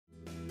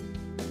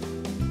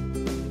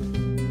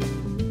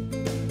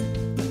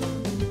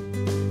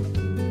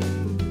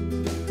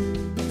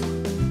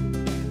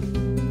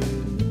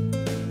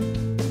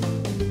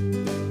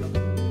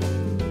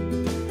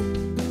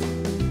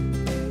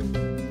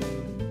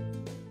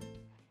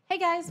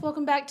guys,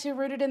 welcome back to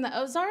Rooted in the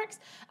Ozarks.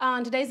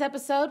 On today's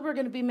episode, we're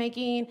going to be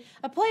making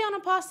a play on a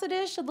pasta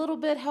dish, a little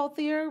bit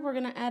healthier. We're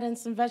going to add in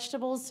some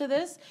vegetables to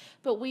this,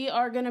 but we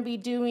are going to be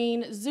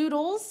doing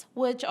Zoodles,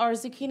 which are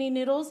zucchini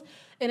noodles,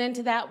 and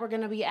into that we're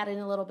going to be adding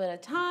a little bit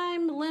of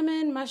thyme,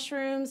 lemon,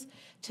 mushrooms,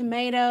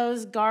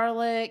 tomatoes,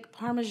 garlic,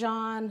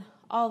 Parmesan,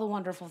 all the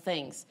wonderful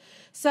things.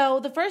 So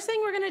the first thing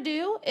we're going to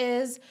do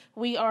is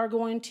we are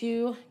going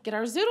to get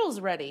our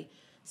Zoodles ready.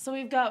 So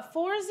we've got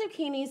 4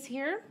 zucchinis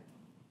here,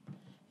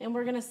 and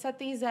we're going to set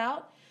these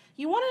out.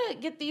 You want to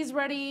get these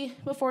ready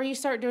before you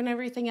start doing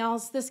everything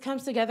else. This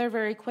comes together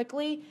very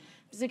quickly.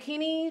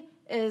 Zucchini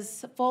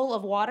is full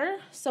of water,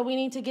 so we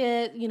need to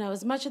get,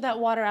 as much of that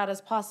water out as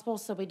possible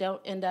so we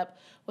don't end up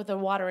with a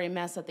watery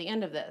mess at the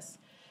end of this.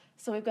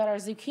 So we've got our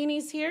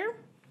zucchinis here,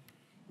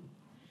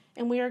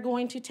 and we are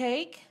going to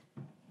take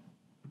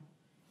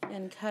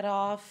and cut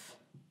off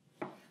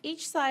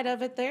each side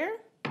of it there.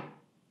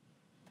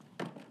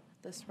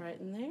 This right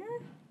in there.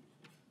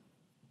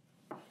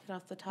 Cut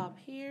off the top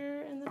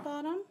here and the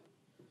bottom.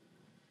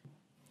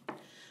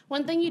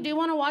 One thing you do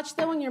want to watch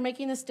though when you're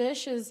making this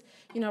dish is,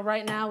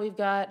 right now we've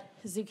got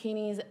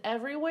zucchinis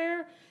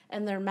everywhere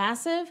and they're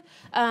massive.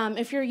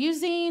 If you're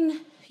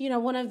using,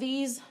 one of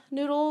these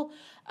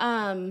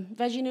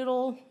veggie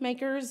noodle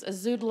makers, a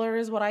Zoodler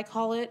is what I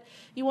call it,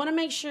 you want to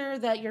make sure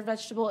that your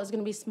vegetable is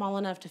going to be small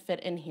enough to fit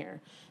in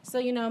here.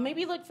 So,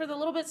 maybe look for the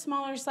little bit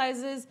smaller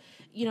sizes.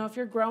 If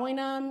you're growing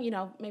them,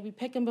 maybe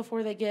pick them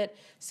before they get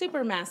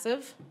super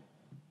massive.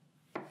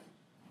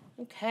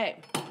 Okay.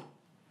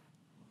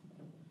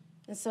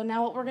 And so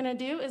now what we're going to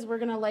do is we're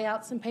going to lay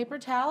out some paper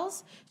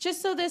towels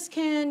just so this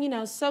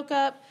can, soak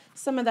up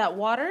some of that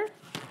water.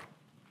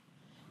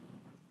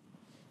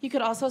 You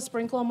could also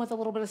sprinkle them with a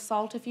little bit of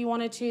salt if you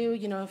wanted to.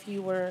 If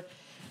you were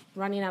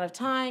running out of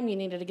time, you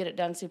needed to get it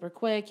done super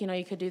quick,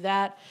 you could do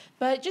that.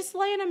 But just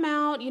laying them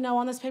out,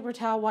 on this paper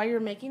towel while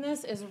you're making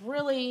this is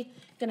really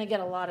going to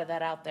get a lot of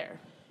that out there.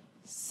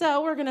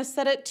 So we're going to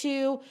set it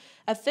to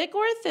a thick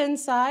or a thin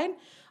side.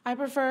 I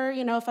prefer,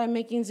 if I'm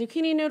making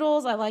zucchini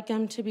noodles, I like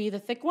them to be the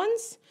thick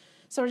ones.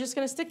 So we're just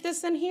going to stick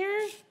this in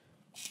here.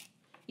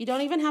 You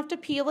don't even have to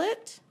peel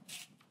it.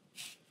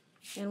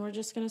 And we're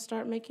just going to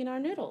start making our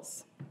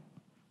noodles.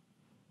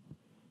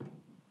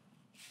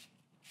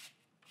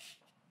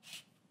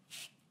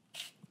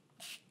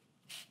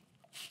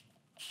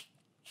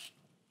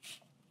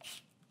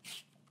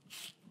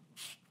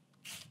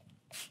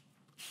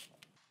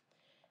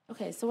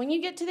 Okay, so when you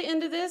get to the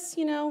end of this,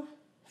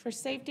 for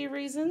safety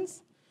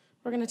reasons,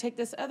 we're going to take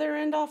this other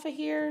end off of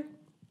here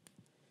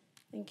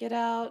and get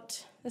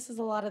out. This is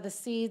a lot of the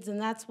seeds,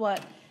 and that's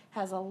what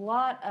has a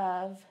lot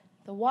of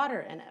the water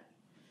in it.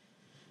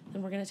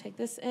 And we're going to take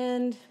this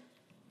end,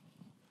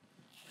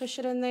 push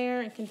it in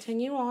there, and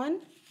continue on.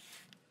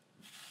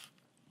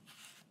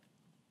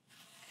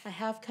 I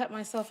have cut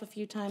myself a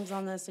few times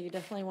on this, so you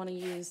definitely want to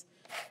use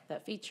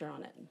that feature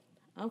on it.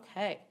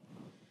 Okay,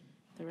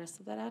 the rest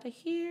of that out of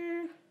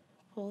here.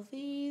 Pull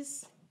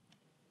these.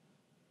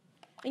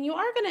 And you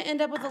are going to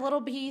end up with a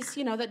little piece,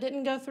 that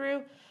didn't go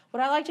through.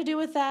 What I like to do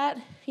with that,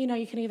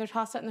 you can either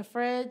toss it in the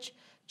fridge,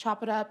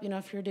 chop it up,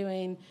 if you're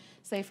doing,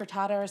 say,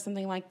 frittata or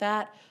something like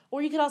that.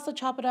 Or you could also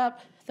chop it up,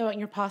 throw it in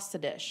your pasta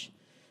dish.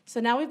 So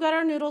now we've got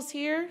our noodles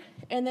here,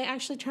 and they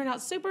actually turn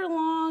out super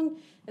long.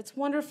 It's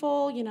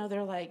wonderful.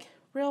 They're like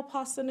real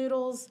pasta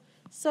noodles.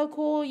 So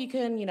cool. You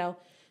can,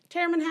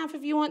 tear them in half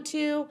if you want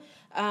to.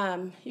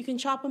 You can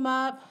chop them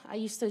up. I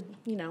used to,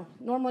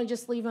 normally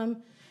just leave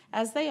them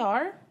as they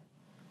are.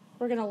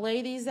 We're going to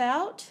lay these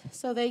out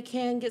so they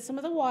can get some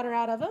of the water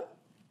out of them.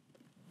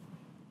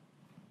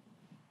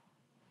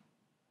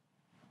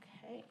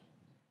 Okay.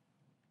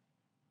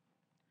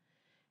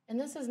 And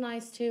this is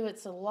nice too.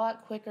 It's a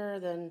lot quicker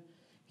than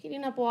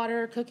heating up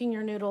water, cooking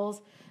your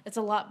noodles. It's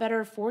a lot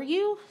better for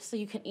you, so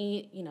you can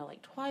eat,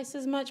 like twice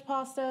as much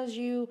pasta as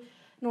you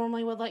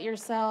normally would let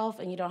yourself,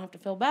 and you don't have to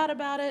feel bad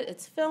about it.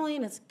 It's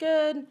filling, it's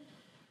good.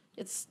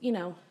 It's,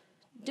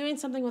 doing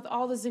something with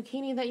all the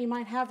zucchini that you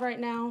might have right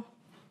now.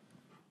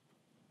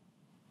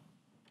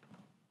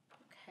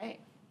 Okay,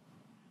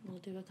 we'll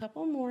do a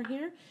couple more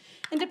here.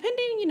 And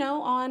depending,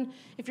 on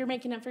if you're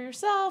making it for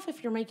yourself,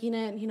 if you're making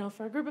it,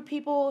 for a group of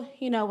people,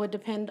 would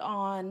depend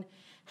on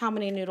how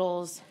many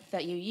noodles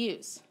that you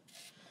use.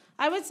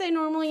 I would say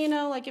normally,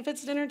 like if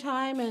it's dinner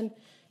time and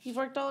you've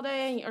worked all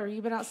day or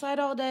you've been outside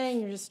all day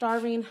and you're just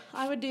starving,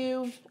 I would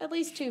do at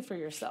least 2 for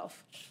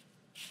yourself.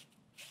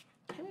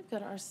 Okay, we've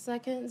got our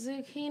second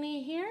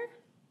zucchini here.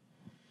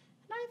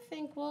 And I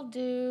think we'll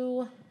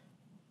do,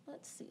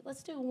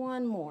 let's do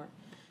 1 more.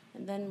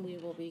 And then we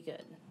will be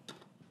good.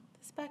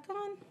 This back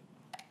on.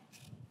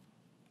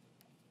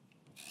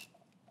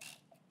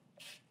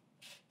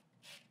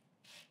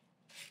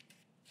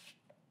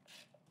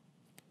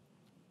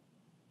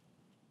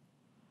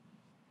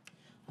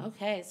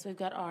 Okay, so we've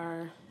got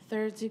our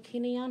 3rd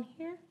zucchini on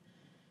here.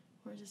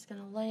 We're just going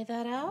to lay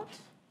that out.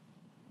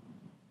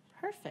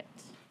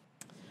 Perfect.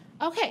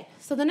 Okay,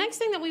 so the next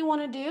thing that we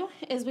want to do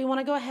is we want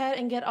to go ahead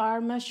and get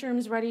our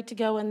mushrooms ready to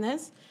go in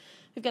this.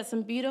 We've got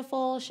some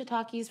beautiful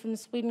shiitakes from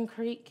Sweden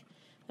Creek.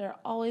 They're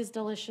always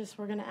delicious.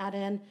 We're gonna add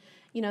in,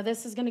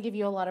 this is gonna give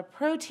you a lot of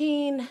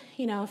protein.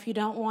 If you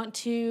don't want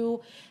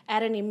to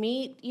add any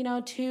meat,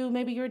 to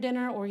maybe your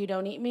dinner, or you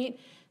don't eat meat,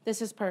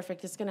 this is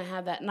perfect. It's gonna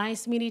have that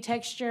nice meaty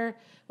texture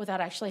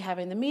without actually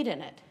having the meat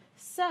in it.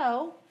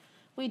 So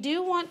we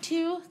do want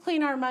to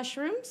clean our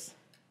mushrooms,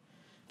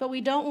 but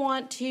we don't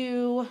want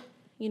to,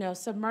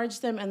 submerge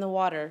them in the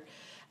water.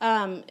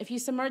 If you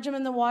submerge them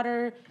in the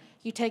water,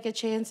 you take a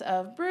chance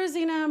of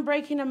bruising them,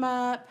 breaking them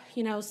up,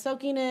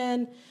 soaking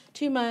in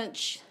too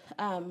much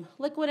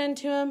liquid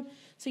into them.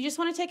 So you just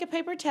want to take a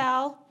paper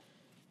towel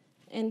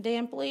and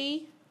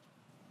damply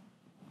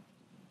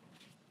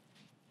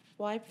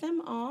wipe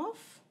them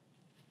off.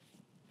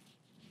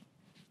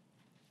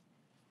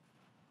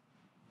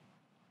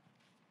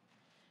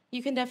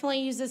 You can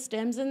definitely use the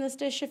stems in this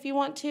dish if you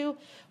want to.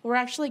 We're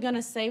actually going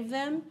to save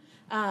them,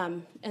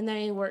 and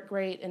they work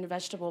great in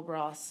vegetable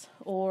broths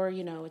or,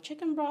 a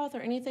chicken broth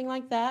or anything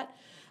like that.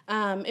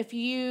 If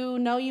you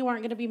know you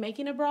aren't going to be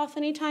making a broth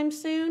anytime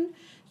soon,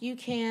 you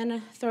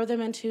can throw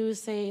them into,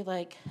 say,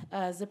 like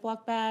a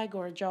Ziploc bag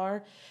or a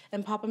jar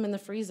and pop them in the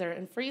freezer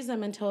and freeze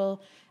them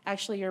until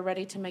actually you're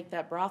ready to make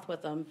that broth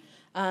with them.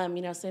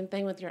 Same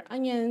thing with your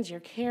onions, your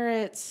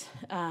carrots,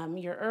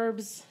 your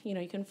herbs.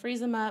 You can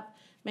freeze them up,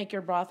 make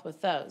your broth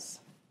with those.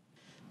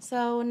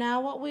 So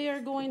now what we are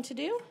going to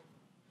do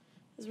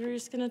is we're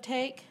just going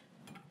to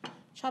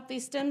chop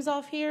these stems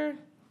off here,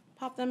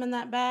 pop them in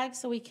that bag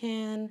so we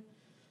can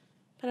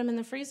put them in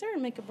the freezer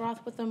and make a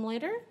broth with them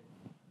later.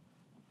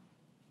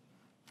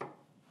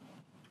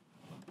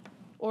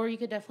 Or you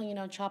could definitely,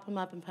 chop them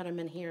up and put them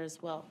in here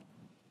as well.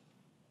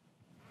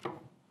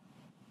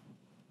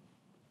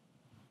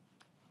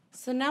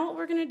 So now what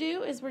we're going to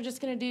do is we're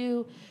just going to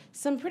do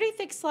some pretty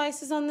thick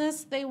slices on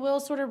this. They will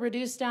sort of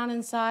reduce down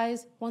in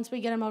size once we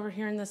get them over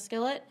here in the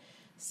skillet.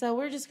 So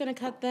we're just going to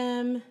cut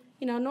them,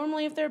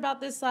 normally if they're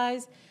about this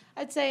size,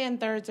 I'd say in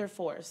thirds or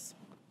fourths.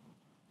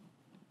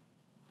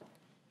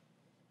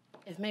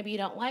 If maybe you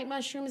don't like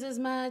mushrooms as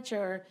much,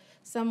 or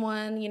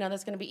someone,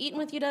 that's going to be eating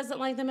with you doesn't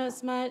like them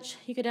as much,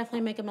 you could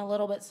definitely make them a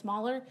little bit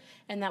smaller,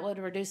 and that would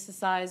reduce the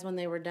size when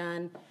they were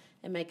done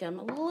and make them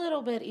a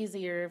little bit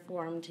easier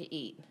for them to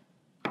eat.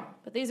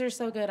 But these are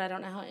so good, I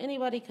don't know how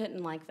anybody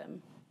couldn't like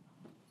them.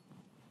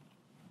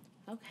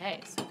 Okay,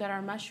 so we've got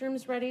our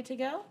mushrooms ready to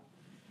go.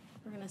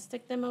 We're going to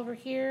stick them over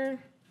here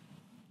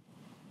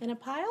in a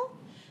pile.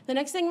 The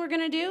next thing we're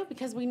going to do,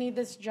 because we need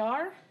this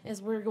jar,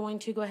 is we're going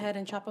to go ahead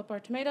and chop up our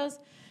tomatoes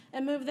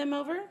and move them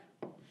over.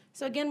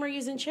 So again, we're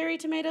using cherry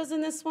tomatoes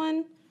in this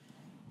one.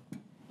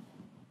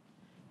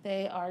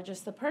 They are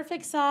just the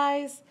perfect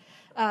size.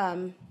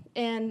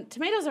 And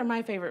tomatoes are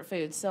my favorite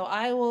food, so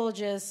I will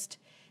just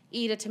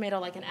eat a tomato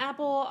like an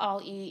apple.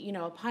 I'll eat,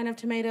 a pint of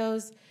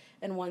tomatoes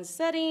in one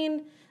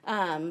setting.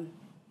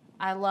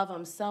 I love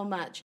them so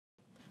much.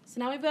 So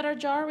now we've got our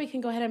jar. We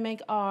can go ahead and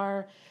make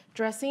our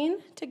dressing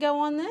to go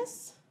on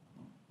this.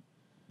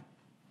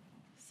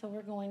 So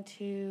we're going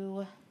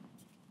to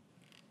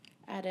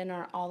add in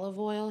our olive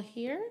oil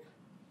here.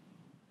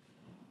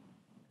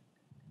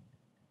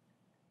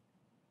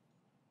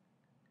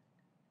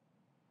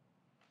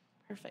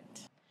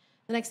 Perfect.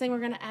 The next thing we're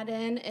going to add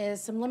in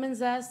is some lemon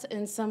zest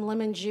and some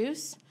lemon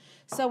juice.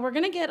 So we're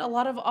going to get a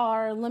lot of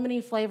our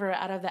lemony flavor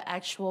out of the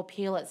actual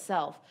peel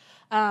itself.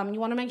 You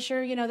want to make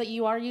sure, that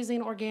you are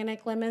using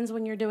organic lemons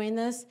when you're doing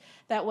this.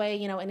 That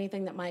way,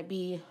 anything that might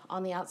be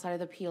on the outside of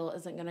the peel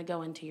isn't going to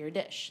go into your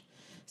dish.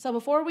 So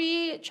before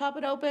we chop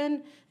it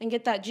open and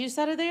get that juice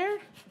out of there,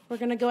 we're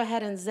going to go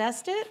ahead and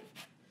zest it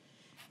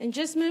and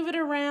just move it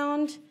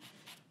around.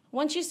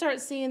 Once you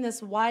start seeing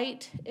this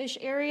white-ish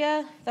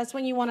area, that's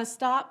when you want to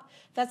stop.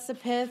 That's the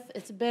pith.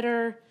 It's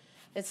bitter.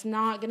 It's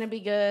not going to be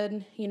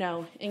good,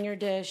 in your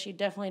dish. You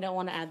definitely don't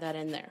want to add that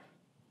in there.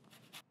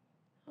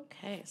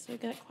 Okay, so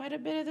we've got quite a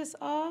bit of this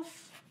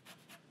off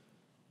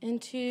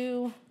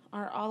into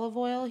our olive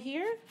oil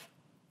here.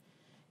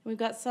 We've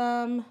got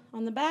some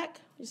on the back.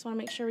 We just want to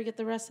make sure we get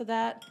the rest of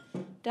that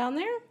down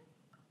there.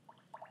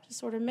 Just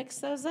sort of mix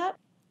those up.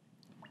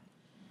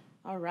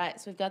 All right,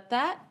 so we've got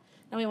that.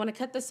 Now we want to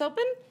cut this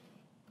open.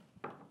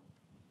 And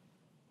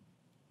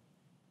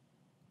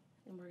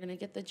we're going to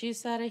get the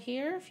juice out of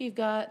here. If you've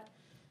got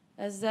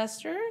a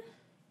zester,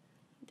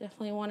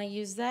 definitely want to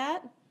use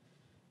that.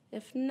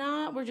 If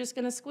not, we're just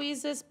going to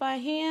squeeze this by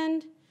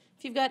hand.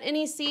 If you've got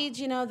any seeds,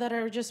 that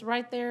are just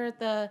right there at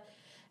the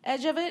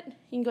edge of it,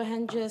 you can go ahead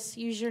and just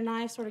use your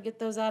knife, sort of get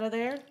those out of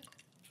there.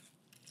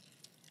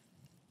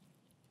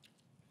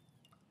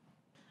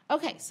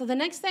 Okay, so the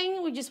next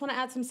thing, we just want to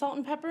add some salt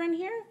and pepper in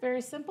here.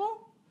 Very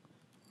simple.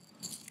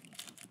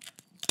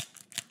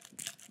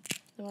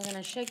 Then we're going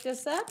to shake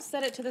this up,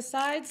 set it to the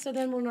side, so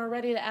then when we're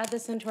ready to add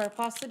this into our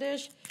pasta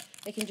dish,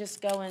 it can just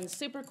go in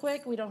super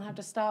quick. We don't have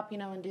to stop,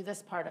 and do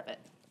this part of it.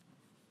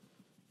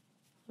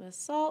 With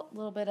salt, a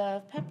little bit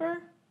of pepper.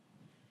 I'm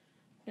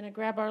going to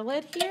grab our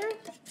lid here.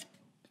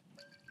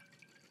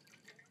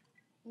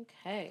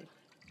 Okay,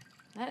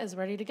 that is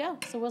ready to go.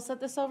 So we'll set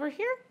this over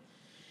here,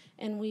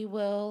 and we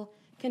will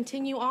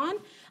continue on.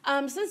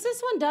 Since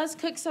this one does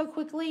cook so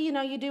quickly,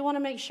 you do want to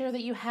make sure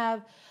that you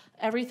have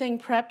everything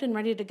prepped and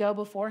ready to go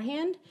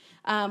beforehand.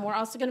 We're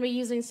also going to be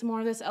using some more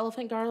of this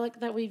elephant garlic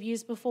that we've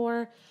used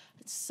before.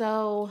 It's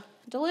so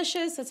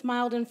delicious. It's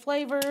mild in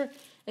flavor.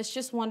 It's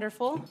just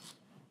wonderful.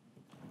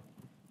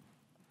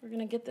 We're going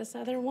to get this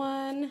other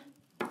one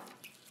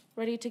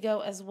ready to go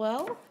as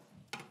well.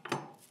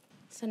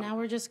 So now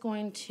we're just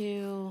going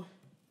to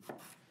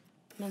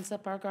mince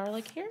up our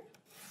garlic here.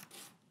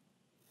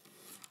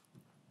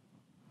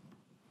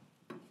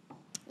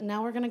 And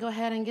now we're going to go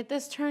ahead and get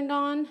this turned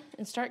on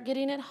and start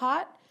getting it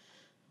hot,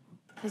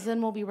 because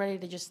then we'll be ready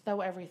to just throw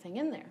everything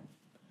in there.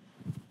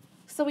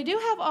 So we do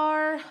have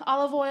our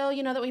olive oil,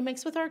 that we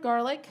mix with our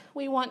garlic.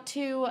 We want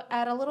to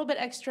add a little bit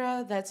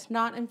extra that's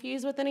not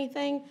infused with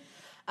anything.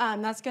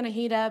 That's going to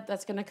heat up.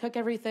 That's going to cook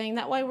everything.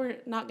 That way we're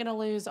not going to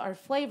lose our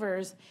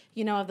flavors,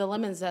 of the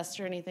lemon zest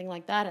or anything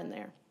like that in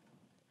there.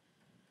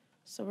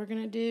 So we're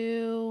going to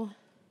do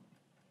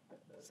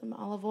some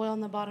olive oil on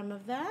the bottom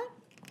of that.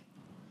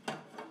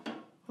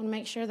 Want to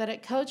make sure that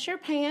it coats your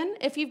pan.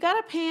 If you've got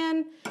a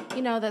pan,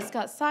 that's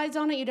got sides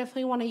on it, you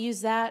definitely want to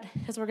use that,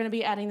 because we're going to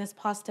be adding this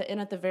pasta in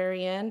at the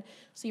very end.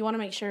 So you want to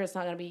make sure it's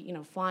not going to be,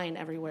 flying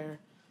everywhere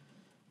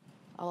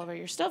all over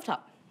your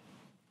stovetop.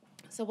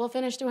 So we'll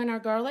finish doing our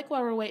garlic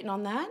while we're waiting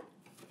on that.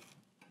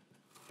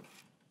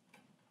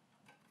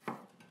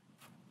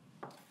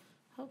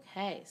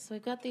 Okay, so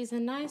we've got these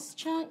in nice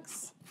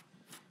chunks.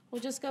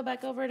 We'll just go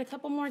back over it a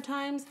couple more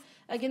times.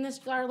 Again, this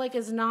garlic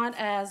is not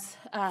as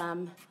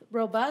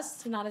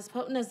robust, not as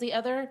potent as the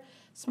other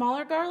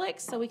smaller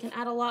garlics, so we can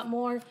add a lot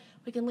more.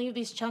 We can leave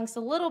these chunks a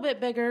little bit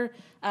bigger,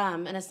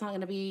 and it's not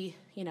going to be,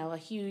 a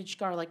huge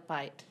garlic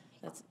bite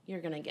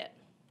you're going to get.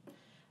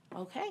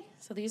 Okay,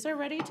 so these are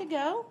ready to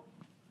go.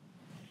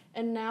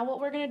 And now what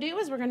we're going to do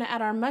is we're going to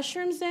add our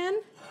mushrooms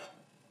in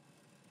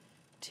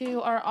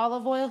to our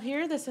olive oil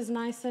here. This is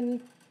nice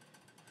and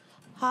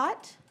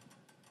hot.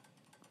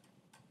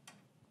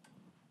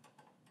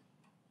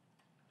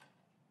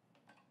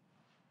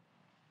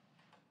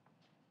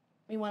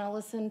 We want to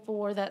listen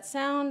for that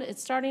sound.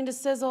 It's starting to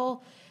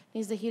sizzle.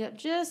 Needs to heat up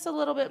just a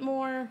little bit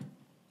more.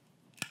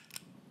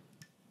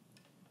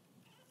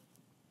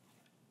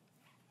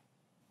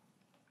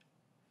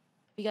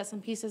 If you got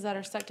some pieces that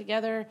are stuck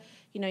together,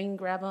 you can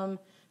grab them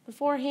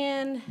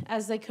beforehand.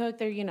 As they cook,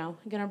 they're, going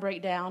to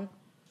break down.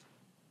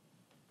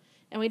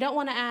 And we don't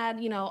want to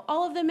add,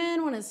 all of them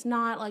in when it's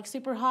not like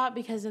super hot,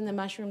 because then the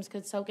mushrooms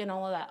could soak in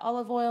all of that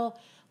olive oil.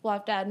 We'll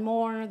have to add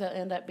more. They'll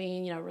end up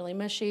being, really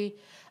mushy.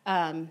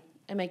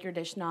 And make your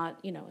dish not,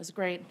 as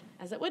great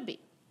as it would be.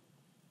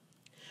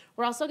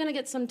 We're also going to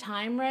get some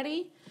thyme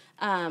ready.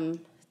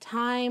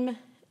 Thyme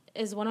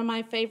is one of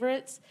my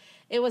favorites.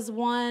 It was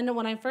one,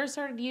 when I first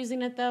started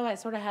using it, though, I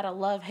sort of had a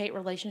love-hate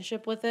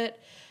relationship with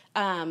it.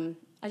 I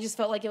just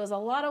felt like it was a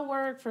lot of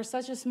work for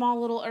such a small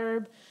little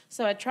herb.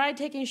 So I tried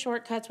taking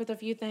shortcuts with a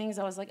few things.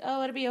 I was like,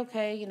 oh, it'll be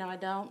okay. I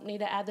don't need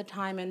to add the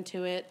thyme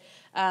into it.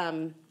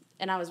 And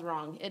I was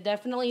wrong. It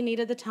definitely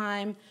needed the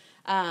thyme.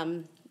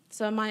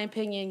 So in my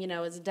opinion,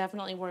 it's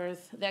definitely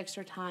worth the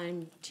extra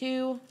time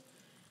to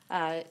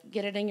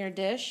get it in your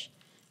dish.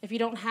 If you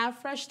don't have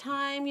fresh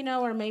thyme,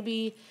 or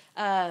maybe,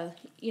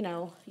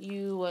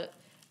 you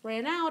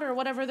ran out or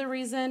whatever the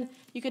reason,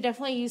 you could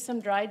definitely use some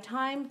dried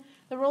thyme.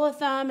 The rule of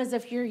thumb is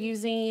if you're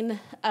using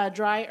a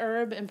dry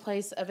herb in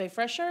place of a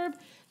fresh herb,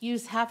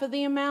 use half of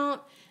the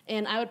amount,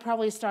 and I would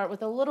probably start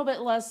with a little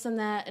bit less than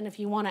that, and if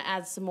you want to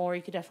add some more,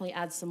 you could definitely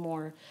add some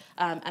more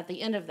at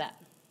the end of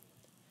that.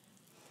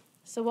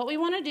 So what we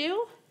want to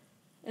do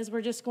is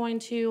we're just going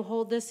to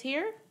hold this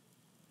here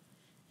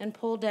and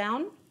pull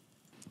down.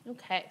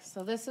 Okay,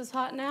 so this is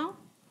hot now.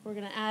 We're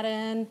going to add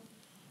in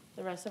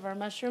the rest of our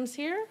mushrooms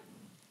here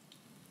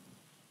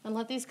and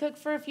let these cook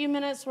for a few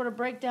minutes, sort of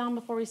break down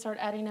before we start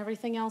adding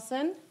everything else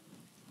in.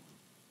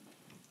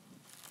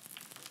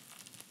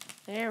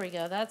 There we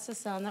go. That's the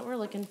sound that we're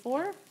looking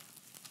for.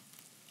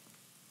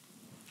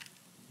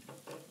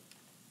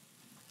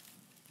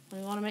 We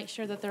want to make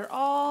sure that they're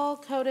all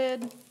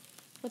coated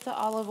with the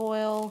olive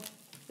oil.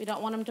 We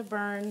don't want them to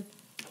burn.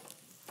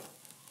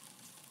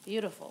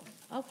 Beautiful.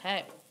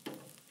 Okay.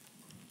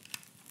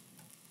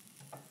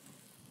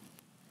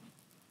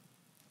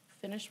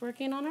 Finished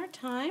working on our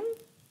thyme.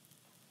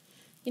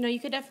 You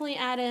could definitely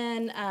add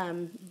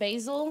in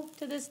basil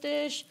to this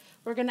dish.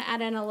 We're going to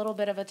add in a little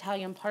bit of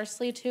Italian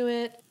parsley to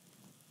it.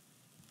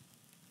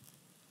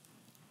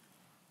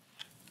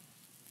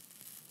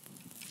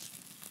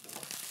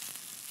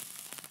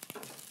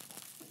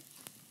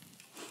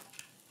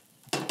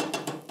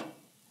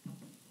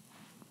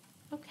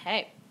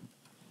 Okay.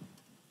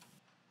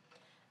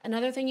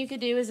 Another thing you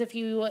could do is if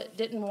you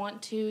didn't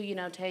want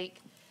to,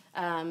 take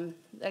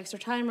extra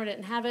time or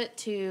didn't have it,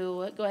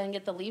 to go ahead and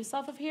get the leaves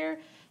off of here,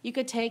 you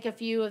could take a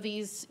few of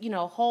these,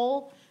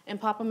 whole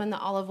and pop them in the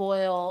olive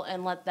oil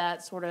and let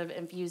that sort of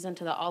infuse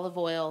into the olive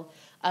oil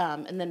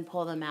and then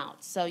pull them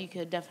out. So you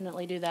could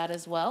definitely do that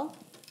as well.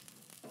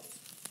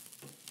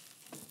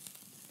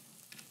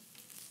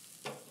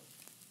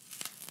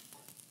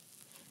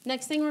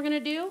 Next thing we're going to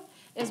do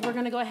is we're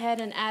gonna go ahead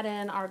and add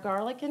in our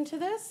garlic into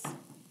this.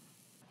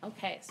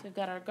 Okay, so we've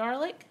got our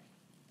garlic.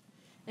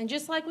 And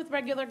just like with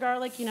regular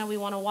garlic, you know, we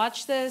wanna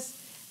watch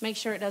this, make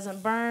sure it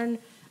doesn't burn.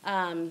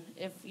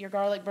 If your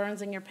garlic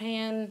burns in your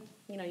pan,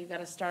 you know, you've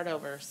gotta start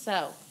over.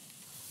 So,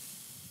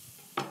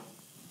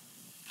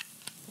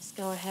 let's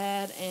go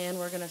ahead and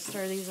we're gonna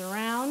stir these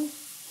around.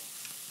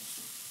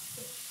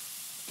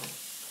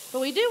 But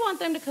we do want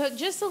them to cook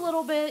just a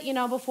little bit, you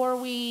know, before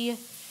we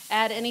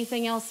add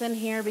anything else in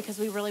here because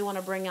we really want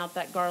to bring out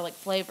that garlic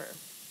flavor.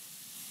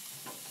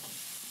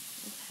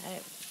 Okay.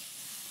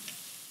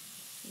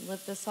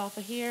 Lift this off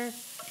of here.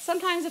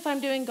 Sometimes if I'm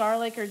doing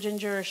garlic or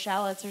ginger or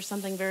shallots or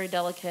something very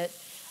delicate,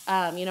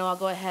 you know, I'll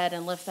go ahead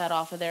and lift that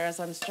off of there as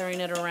I'm stirring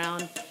it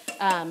around,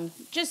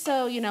 just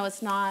so, you know,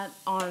 it's not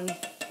on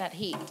that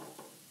heat.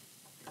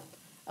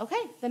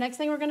 Okay, the next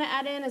thing we're going to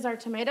add in is our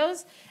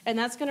tomatoes, and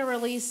that's going to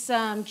release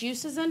some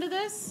juices into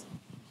this.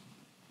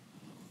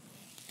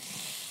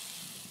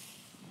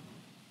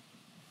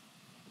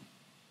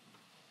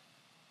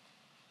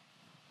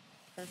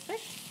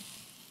 Perfect.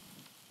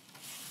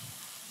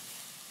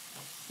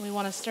 We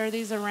want to stir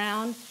these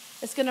around.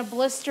 It's going to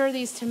blister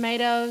these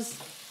tomatoes,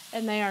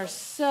 and they are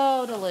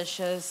so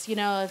delicious. You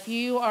know, if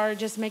you are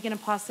just making a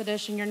pasta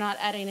dish and you're not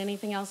adding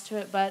anything else to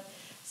it but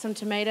some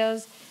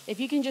tomatoes, if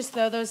you can just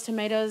throw those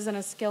tomatoes in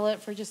a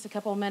skillet for just a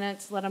couple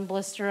minutes, let them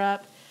blister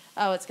up,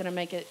 oh, it's going to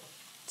make it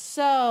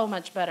so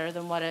much better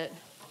than what it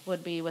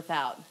would be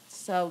without.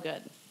 So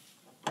good.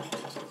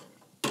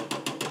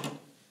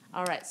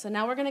 All right, so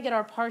now we're going to get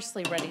our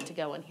parsley ready to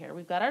go in here.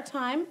 We've got our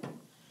thyme.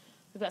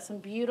 We've got some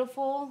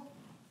beautiful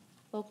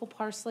local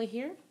parsley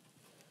here.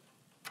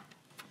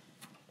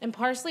 And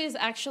parsley is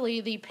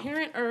actually the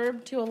parent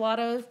herb to a lot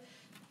of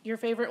your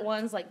favorite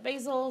ones like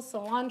basil,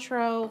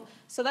 cilantro.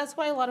 So that's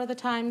why a lot of the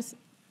times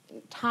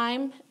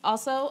thyme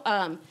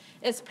also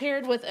is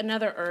paired with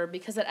another herb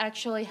because it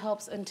actually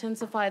helps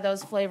intensify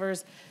those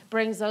flavors,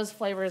 brings those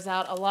flavors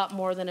out a lot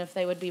more than if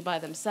they would be by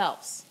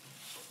themselves.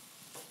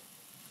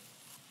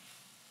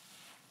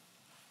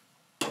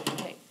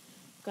 Okay,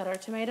 got our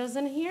tomatoes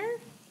in here.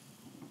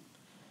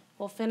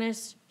 We'll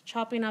finish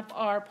chopping up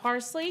our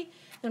parsley.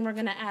 Then we're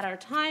gonna add our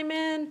thyme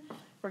in.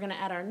 We're gonna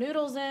add our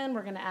noodles in.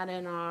 We're gonna add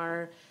in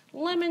our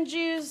lemon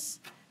juice.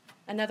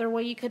 Another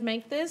way you could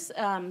make this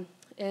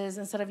is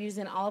instead of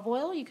using olive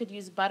oil, you could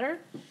use butter.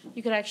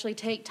 You could actually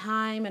take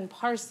thyme and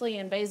parsley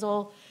and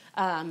basil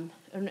and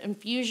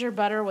infuse your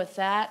butter with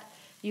that.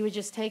 You would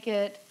just take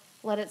it,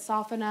 let it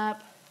soften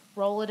up,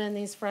 roll it in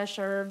these fresh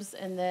herbs,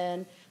 and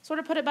then sort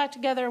of put it back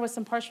together with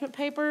some parchment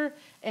paper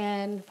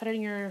and put it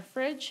in your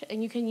fridge.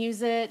 And you can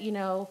use it, you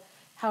know,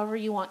 however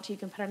you want to. You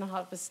can put it on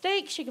top of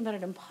steaks, you can put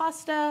it in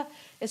pasta.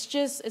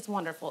 It's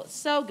wonderful. It's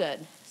so good.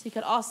 So you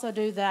could also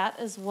do that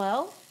as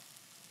well.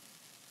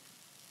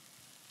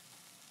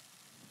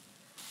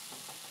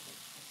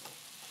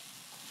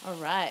 All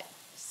right,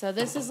 so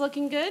this is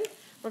looking good.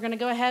 We're gonna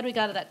go ahead, we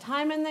got that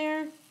thyme in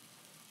there.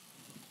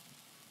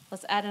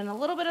 Let's add in a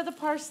little bit of the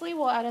parsley.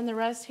 We'll add in the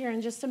rest here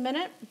in just a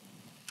minute.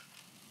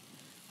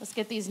 Let's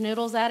get these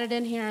noodles added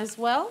in here as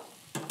well.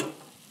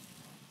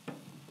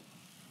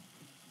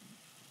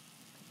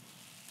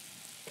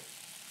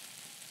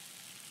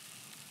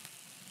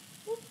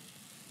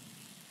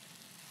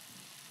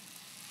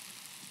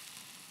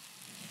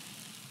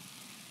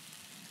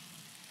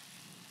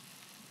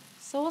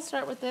 So we'll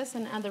start with this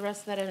and add the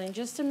rest of that in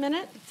just a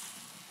minute.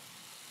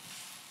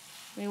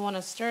 We want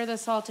to stir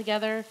this all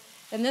together.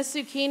 And this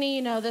zucchini,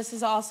 you know, this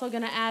is also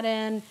going to add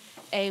in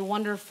a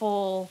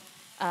wonderful,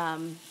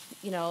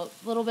 you know,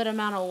 little bit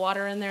amount of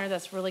water in there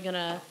that's really going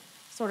to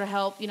sort of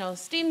help, you know,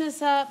 steam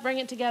this up, bring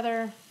it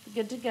together,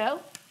 good to go.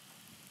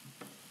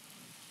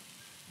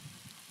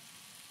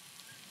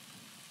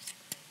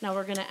 Now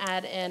we're going to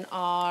add in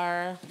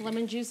our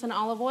lemon juice and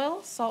olive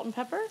oil, salt and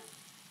pepper.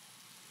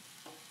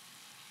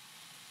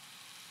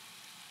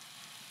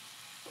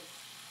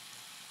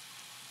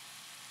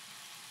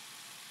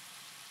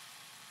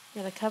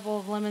 Got a couple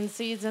of lemon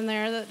seeds in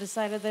there that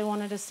decided they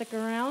wanted to stick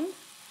around,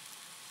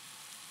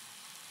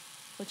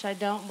 which I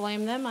don't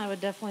blame them. I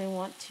would definitely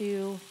want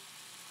to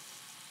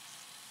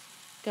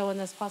go in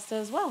this pasta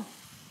as well.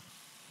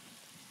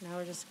 Now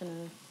we're just going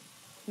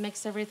to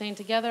mix everything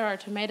together. Our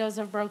tomatoes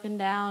have broken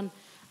down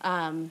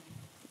and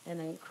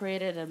then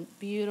created a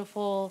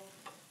beautiful,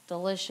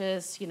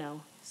 delicious, you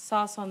know,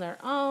 sauce on their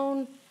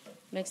own,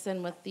 mixed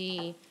in with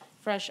the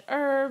fresh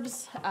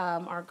herbs,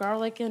 our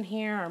garlic in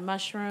here, our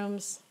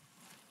mushrooms.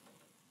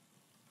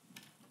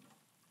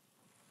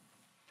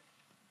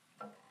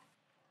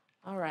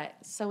 All right,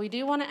 so we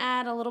do want to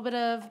add a little bit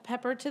of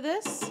pepper to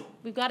this.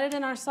 We've got it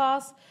in our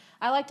sauce.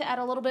 I like to add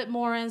a little bit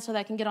more in so that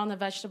I can get on the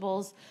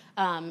vegetables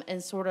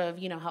and sort of,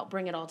 you know, help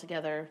bring it all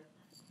together.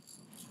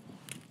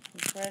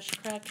 Fresh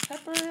cracked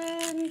pepper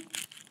in.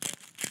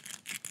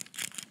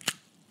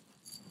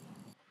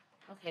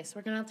 Okay, so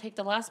we're going to take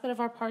the last bit of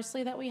our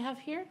parsley that we have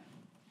here.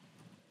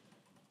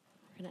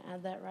 We're going to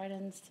add that right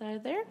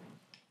inside there.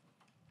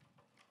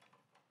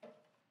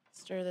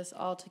 Stir this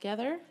all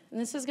together. And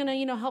this is going to,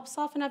 you know, help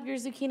soften up your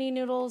zucchini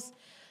noodles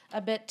a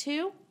bit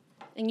too.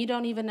 And you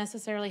don't even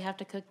necessarily have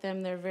to cook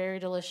them. They're very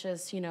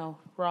delicious, you know,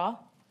 raw.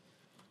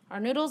 Our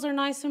noodles are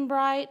nice and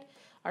bright.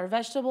 Our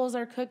vegetables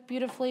are cooked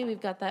beautifully.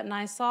 We've got that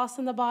nice sauce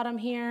in the bottom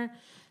here.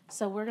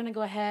 So we're gonna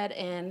go ahead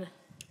and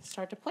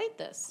start to plate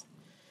this.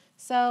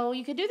 So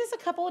you could do this a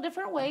couple of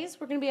different ways.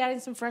 We're gonna be adding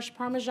some fresh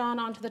Parmesan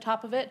onto the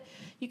top of it.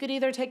 You could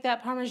either take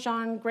that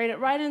Parmesan, grate it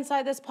right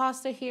inside this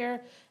pasta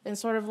here, and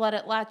sort of let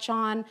it latch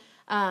on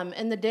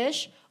in the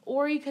dish,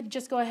 or you could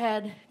just go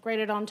ahead, grate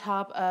it on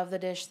top of the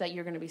dish that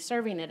you're gonna be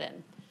serving it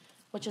in,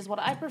 which is what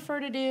I prefer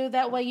to do.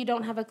 That way you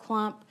don't have a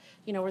clump,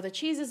 you know, where the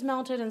cheese is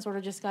melted and sort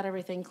of just got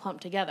everything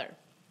clumped together.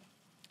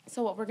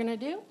 So what we're gonna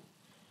do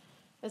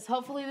is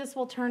hopefully this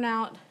will turn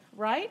out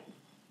right.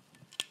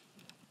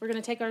 We're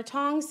gonna take our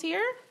tongs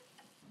here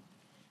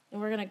and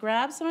we're gonna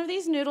grab some of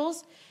these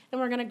noodles and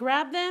we're gonna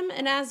grab them,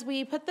 and as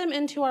we put them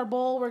into our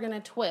bowl, we're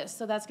gonna twist.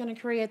 So that's gonna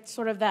create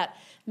sort of that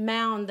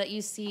mound that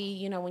you see,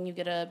 you know, when you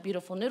get a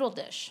beautiful noodle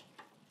dish.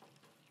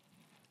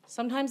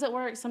 Sometimes it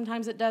works,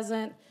 sometimes it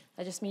doesn't.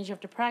 That just means you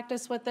have to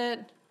practice with it.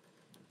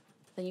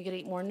 Then you get to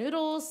eat more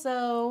noodles,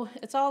 so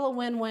it's all a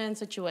win-win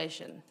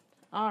situation.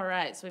 All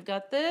right, so we've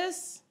got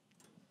this.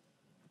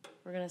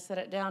 We're gonna set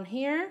it down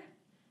here,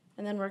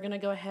 and then we're gonna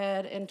go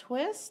ahead and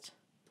twist.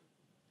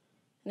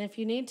 And if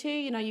you need to,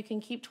 you know, you can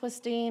keep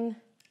twisting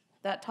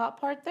that top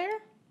part there.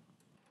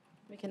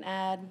 We can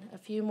add a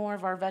few more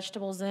of our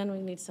vegetables in.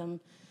 We need some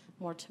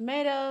more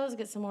tomatoes,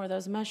 get some more of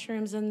those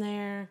mushrooms in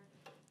there,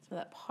 some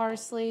of that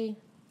parsley.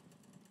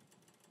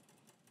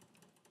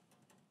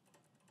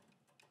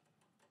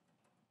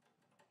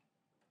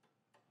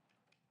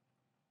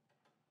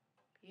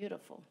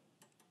 Beautiful.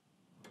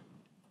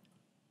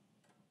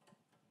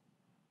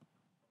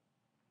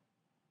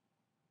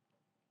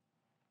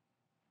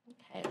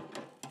 Okay.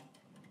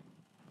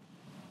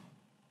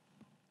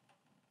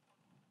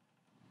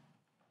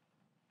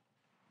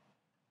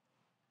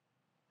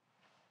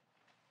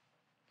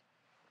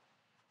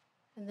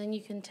 And then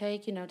you can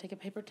take, you know, take a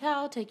paper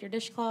towel, take your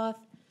dishcloth,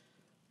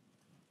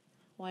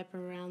 wipe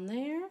around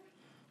there. You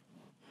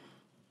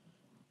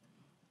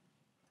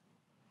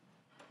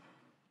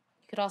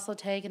could also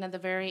take, and at the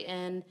very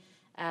end,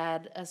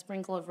 add a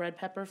sprinkle of red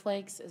pepper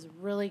flakes. Is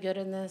really good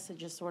in this. It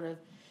just sort of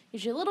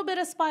gives you a little bit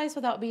of spice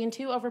without being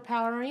too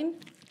overpowering.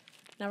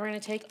 Now we're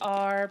going to take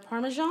our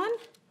Parmesan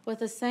with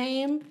the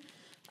same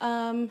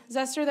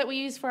zester that we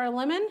use for our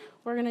lemon.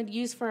 We're going to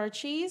use for our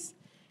cheese.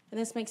 And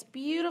this makes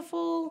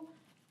beautiful,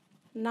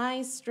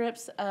 nice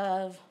strips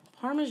of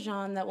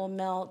Parmesan that will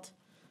melt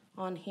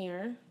on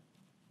here.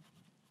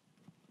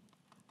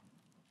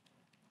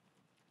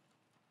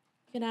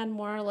 You can add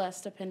more or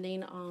less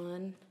depending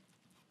on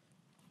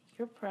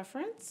your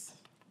preference.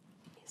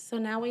 So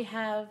now we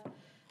have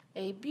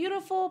a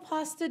beautiful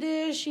pasta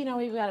dish. You know,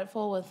 we've got it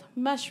full with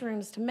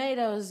mushrooms,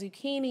 tomatoes,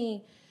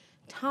 zucchini,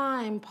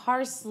 thyme,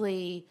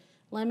 parsley,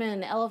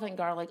 lemon, elephant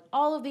garlic,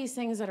 all of these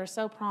things that are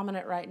so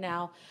prominent right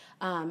now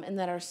and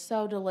that are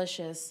so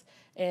delicious.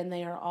 And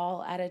they are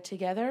all added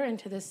together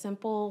into this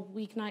simple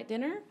weeknight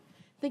dinner.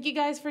 Thank you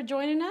guys for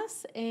joining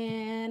us,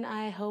 and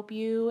I hope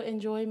you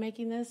enjoy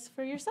making this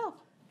for yourself.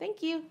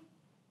 Thank you.